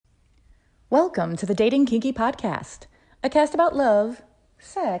Welcome to the Dating Kinky Podcast, a cast about love,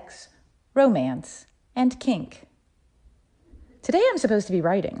 sex, romance, and kink. Today I'm supposed to be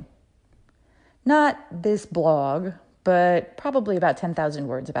writing. Not this blog, but probably about 10,000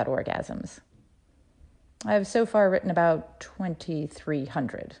 words about orgasms. I've so far written about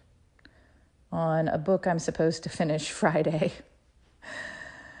 2,300 on a book I'm supposed to finish Friday.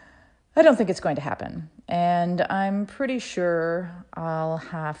 I don't think it's going to happen, and I'm pretty sure I'll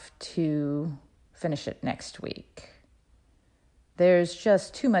have to finish it next week. There's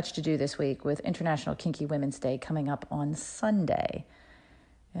just too much to do this week with International Kinky Women's Day coming up on Sunday,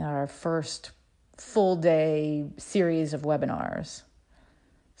 our first full day series of webinars.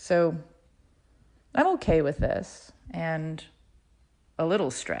 So I'm okay with this, and a little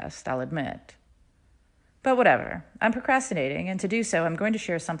stressed, I'll admit. But whatever, I'm procrastinating, and to do so, I'm going to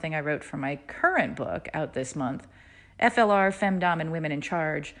share something I wrote for my current book out this month, FLR, Femdom, and Women in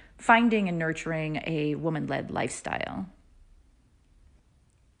Charge, Finding and Nurturing a Woman-Led Lifestyle.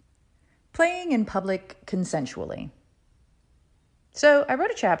 Playing in public consensually. So I wrote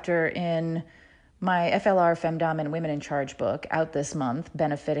a chapter in my FLR, Femdom, and Women in Charge book out this month,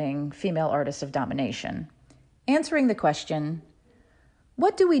 benefiting female artists of domination, answering the question,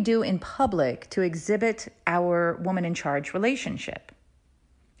 what do we do in public to exhibit our woman in charge relationship?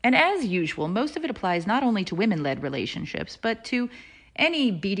 And as usual, most of it applies not only to women-led relationships, but to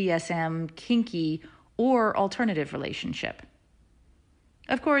any BDSM, kinky, or alternative relationship.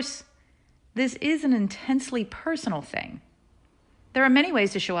 Of course, this is an intensely personal thing. There are many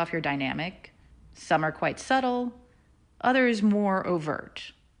ways to show off your dynamic. Some are quite subtle, others more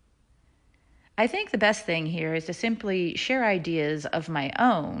overt. I think the best thing here is to simply share ideas of my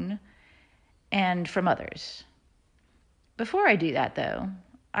own and from others. Before I do that, though,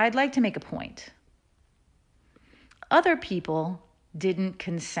 I'd like to make a point. Other people didn't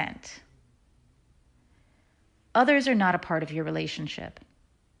consent. Others are not a part of your relationship.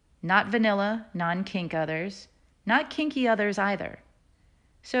 Not vanilla, non-kink others, not kinky others either.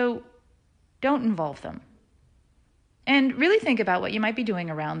 So don't involve them. And really think about what you might be doing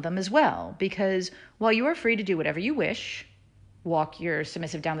around them as well, because while you are free to do whatever you wish, walk your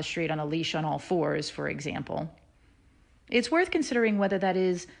submissive down the street on a leash on all fours, for example, it's worth considering whether that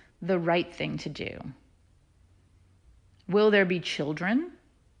is the right thing to do. Will there be children?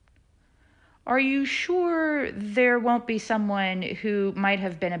 Are you sure there won't be someone who might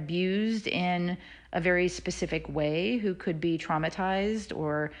have been abused in a very specific way, who could be traumatized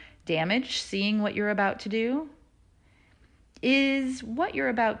or damaged seeing what you're about to do? Is what you're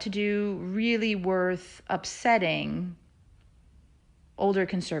about to do really worth upsetting older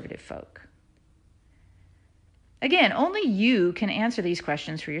conservative folk? Again, only you can answer these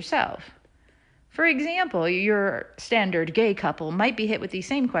questions for yourself. For example, your standard gay couple might be hit with these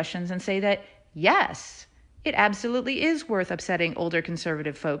same questions and say that, yes, it absolutely is worth upsetting older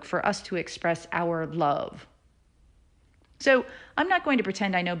conservative folk for us to express our love. So I'm not going to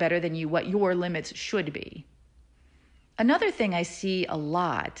pretend I know better than you what your limits should be. Another thing I see a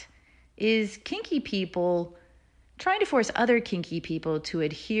lot is kinky people trying to force other kinky people to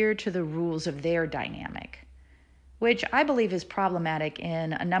adhere to the rules of their dynamic, which I believe is problematic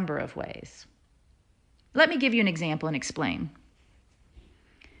in a number of ways. Let me give you an example and explain.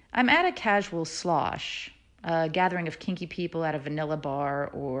 I'm at a casual slosh, a gathering of kinky people at a vanilla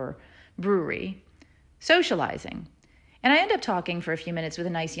bar or brewery, socializing, and I end up talking for a few minutes with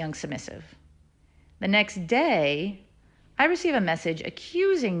a nice young submissive. The next day, I receive a message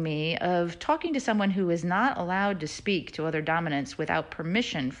accusing me of talking to someone who is not allowed to speak to other dominants without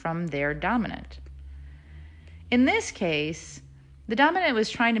permission from their dominant. In this case, the dominant was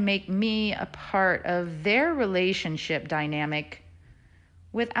trying to make me a part of their relationship dynamic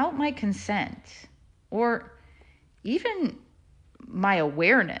without my consent or even my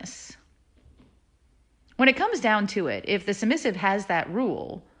awareness. When it comes down to it, if the submissive has that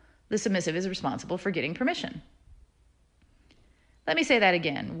rule, the submissive is responsible for getting permission. Let me say that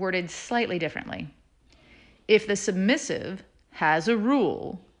again, worded slightly differently. If the submissive has a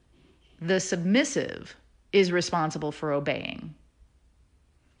rule, the submissive is responsible for obeying.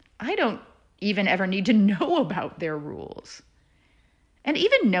 I don't even ever need to know about their rules. And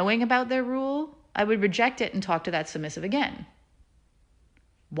even knowing about their rule, I would reject it and talk to that submissive again.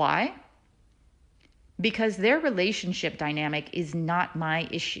 Why? Because their relationship dynamic is not my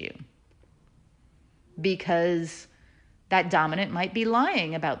issue. Because that dominant might be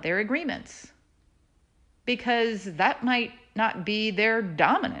lying about their agreements. Because that might not be their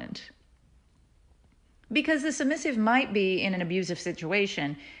dominant. Because the submissive might be in an abusive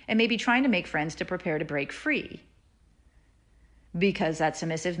situation and may be trying to make friends to prepare to break free. because that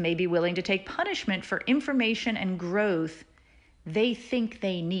submissive may be willing to take punishment for information and growth they think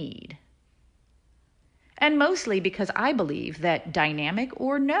they need. And mostly because I believe that, dynamic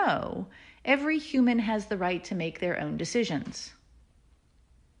or no, every human has the right to make their own decisions.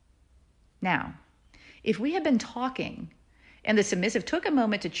 Now, if we had been talking and the submissive took a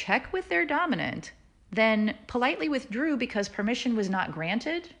moment to check with their dominant, then politely withdrew because permission was not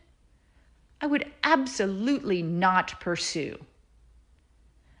granted, I would absolutely not pursue.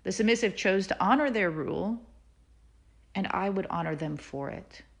 The submissive chose to honor their rule, and I would honor them for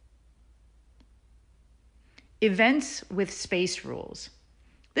it. Events with space rules.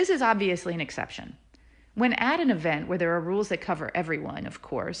 This is obviously an exception. When at an event where there are rules that cover everyone, of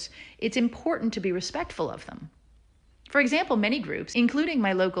course, it's important to be respectful of them. For example, many groups, including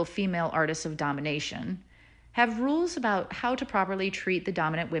my local female artists of domination, have rules about how to properly treat the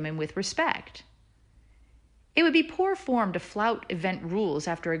dominant women with respect. It would be poor form to flout event rules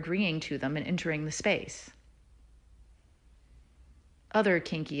after agreeing to them and entering the space. Other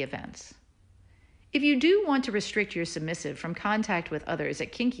kinky events. If you do want to restrict your submissive from contact with others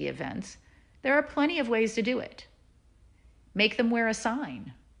at kinky events, there are plenty of ways to do it. Make them wear a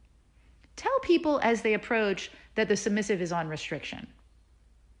sign. Tell people as they approach that the submissive is on restriction.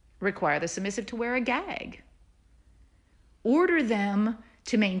 Require the submissive to wear a gag. Order them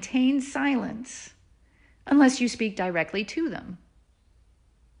to maintain silence unless you speak directly to them.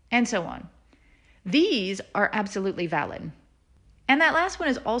 And so on. These are absolutely valid. And that last one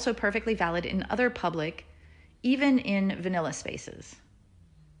is also perfectly valid in other public, even in vanilla spaces.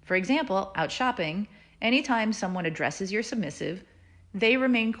 For example, out shopping, anytime someone addresses your submissive, they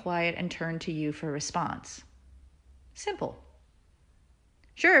remain quiet and turn to you for a response. Simple.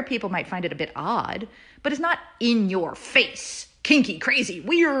 Sure, people might find it a bit odd, but it's not in your face, kinky, crazy,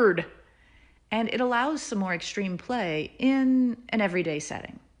 weird. And it allows some more extreme play in an everyday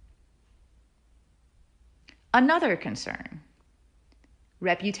setting. Another concern.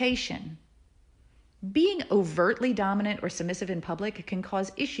 Reputation. Being overtly dominant or submissive in public can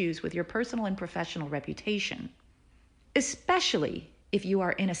cause issues with your personal and professional reputation, especially if you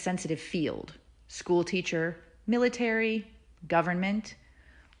are in a sensitive field, school teacher, military, government,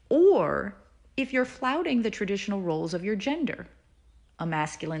 or if you're flouting the traditional roles of your gender, a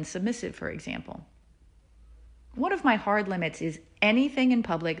masculine submissive, for example. One of my hard limits is anything in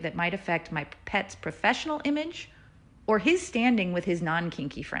public that might affect my pet's professional image or his standing with his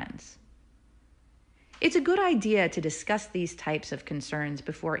non-kinky friends. It's a good idea to discuss these types of concerns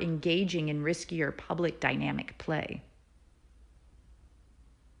before engaging in riskier public dynamic play.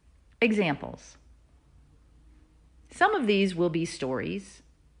 Examples. Some of these will be stories.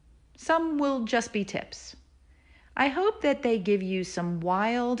 Some will just be tips. I hope that they give you some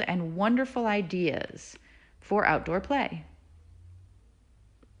wild and wonderful ideas for outdoor play.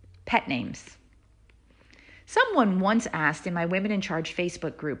 Pet names. Someone once asked in my Women in Charge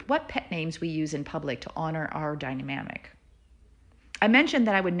Facebook group what pet names we use in public to honor our dynamic. I mentioned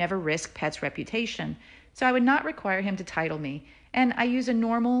that I would never risk Pet's reputation, so I would not require him to title me, and I use a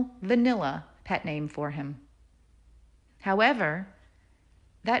normal, vanilla pet name for him. However,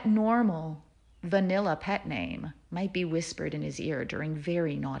 that normal, vanilla pet name might be whispered in his ear during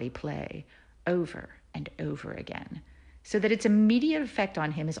very naughty play over and over again, so that its immediate effect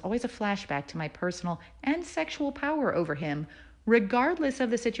on him is always a flashback to my personal and sexual power over him, regardless of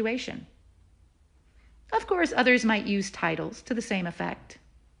the situation. Of course, others might use titles to the same effect.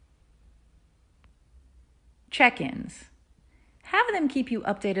 Check-ins. Have them keep you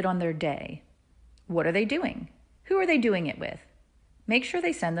updated on their day. What are they doing? Who are they doing it with? Make sure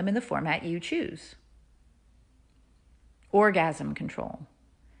they send them in the format you choose. Orgasm control.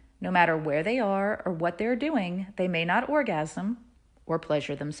 No matter where they are or what they're doing, they may not orgasm or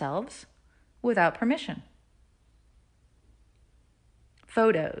pleasure themselves without permission.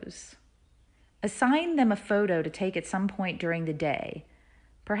 Photos. Assign them a photo to take at some point during the day.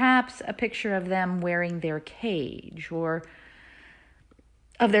 Perhaps a picture of them wearing their cage, or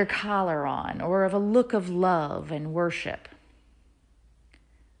of their collar on, or of a look of love and worship.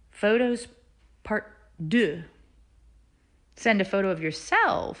 Photos part 2. Send a photo of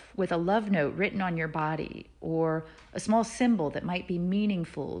yourself with a love note written on your body, or a small symbol that might be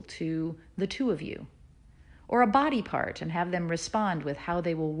meaningful to the two of you, or a body part, and have them respond with how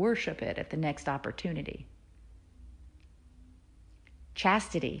they will worship it at the next opportunity.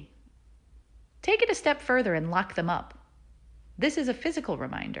 Chastity. Take it a step further and lock them up. This is a physical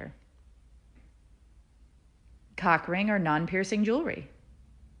reminder. Cock ring or non-piercing jewelry.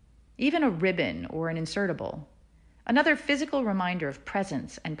 Even a ribbon or an insertable. Another physical reminder of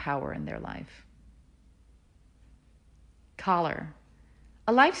presence and power in their life. Collar.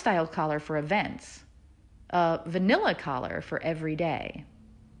 A lifestyle collar for events. A vanilla collar for every day.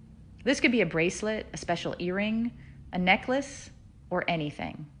 This could be a bracelet, a special earring, a necklace, or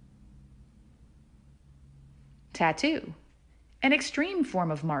anything. Tattoo. An extreme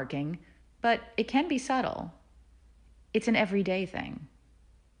form of marking, but it can be subtle. It's an everyday thing.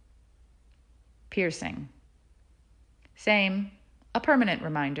 Piercing. Same, a permanent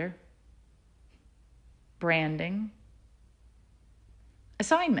reminder. Branding.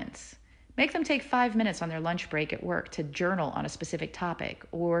 Assignments. Make them take 5 minutes on their lunch break at work to journal on a specific topic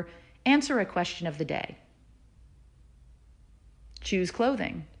or answer a question of the day. Choose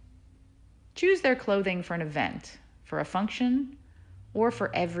clothing. Choose their clothing for an event, for a function, or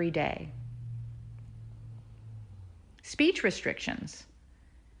for every day. Speech restrictions.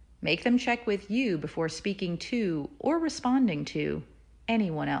 Make them check with you before speaking to or responding to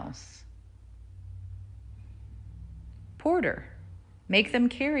anyone else. Porter. Make them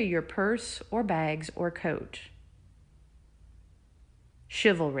carry your purse or bags or coat.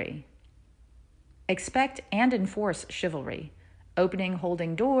 Chivalry. Expect and enforce chivalry. Opening,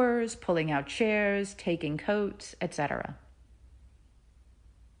 holding doors, pulling out chairs, taking coats, etc.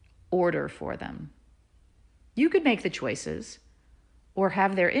 Order for them. You could make the choices or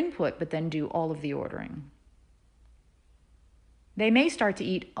have their input but then do all of the ordering. They may start to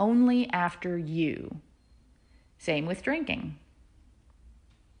eat only after you. Same with drinking.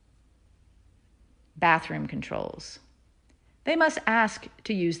 Bathroom controls. They must ask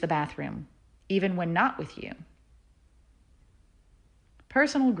to use the bathroom, even when not with you.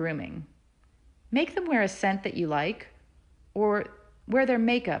 Personal grooming. Make them wear a scent that you like, or wear their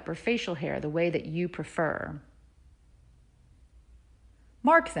makeup or facial hair the way that you prefer.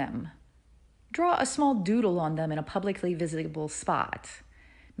 Mark them. Draw a small doodle on them in a publicly visible spot.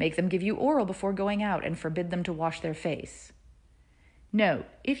 Make them give you oral before going out and forbid them to wash their face. Note,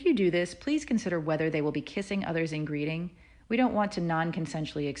 if you do this, please consider whether they will be kissing others in greeting. We don't want to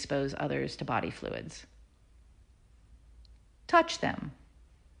non-consensually expose others to body fluids. Touch them.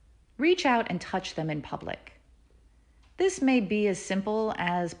 Reach out and touch them in public. This may be as simple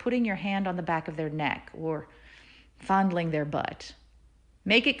as putting your hand on the back of their neck or fondling their butt.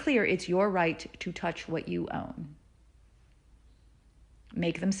 Make it clear it's your right to touch what you own.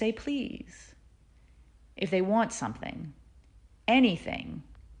 Make them say please. If they want something, anything,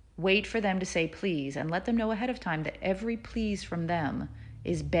 wait for them to say please and let them know ahead of time that every please from them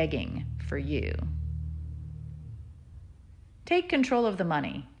is begging for you. Take control of the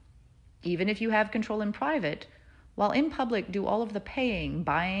money. Even if you have control in private, while in public, do all of the paying,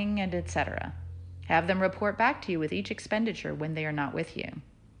 buying, and etc. Have them report back to you with each expenditure when they are not with you.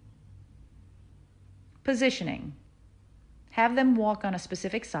 Positioning. Have them walk on a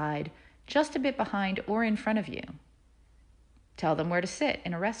specific side, just a bit behind or in front of you. Tell them where to sit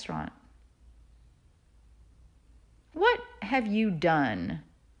in a restaurant. What have you done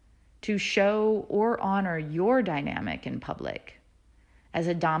to show or honor your dynamic in public? As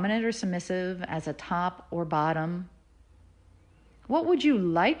a dominant or submissive, as a top or bottom? What would you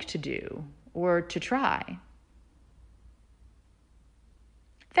like to do or to try?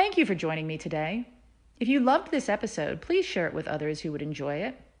 Thank you for joining me today. If you loved this episode, please share it with others who would enjoy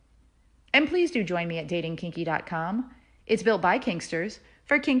it. And please do join me at datingkinky.com. It's built by Kinksters,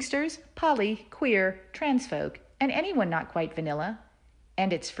 for Kinksters, poly, queer, trans folk, and anyone not quite vanilla.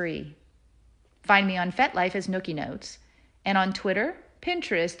 And it's free. Find me on FetLife as Nookie Notes, and on Twitter,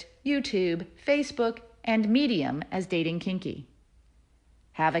 Pinterest, YouTube, Facebook, and Medium as Dating Kinky.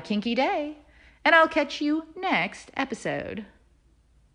 Have a kinky day, and I'll catch you next episode.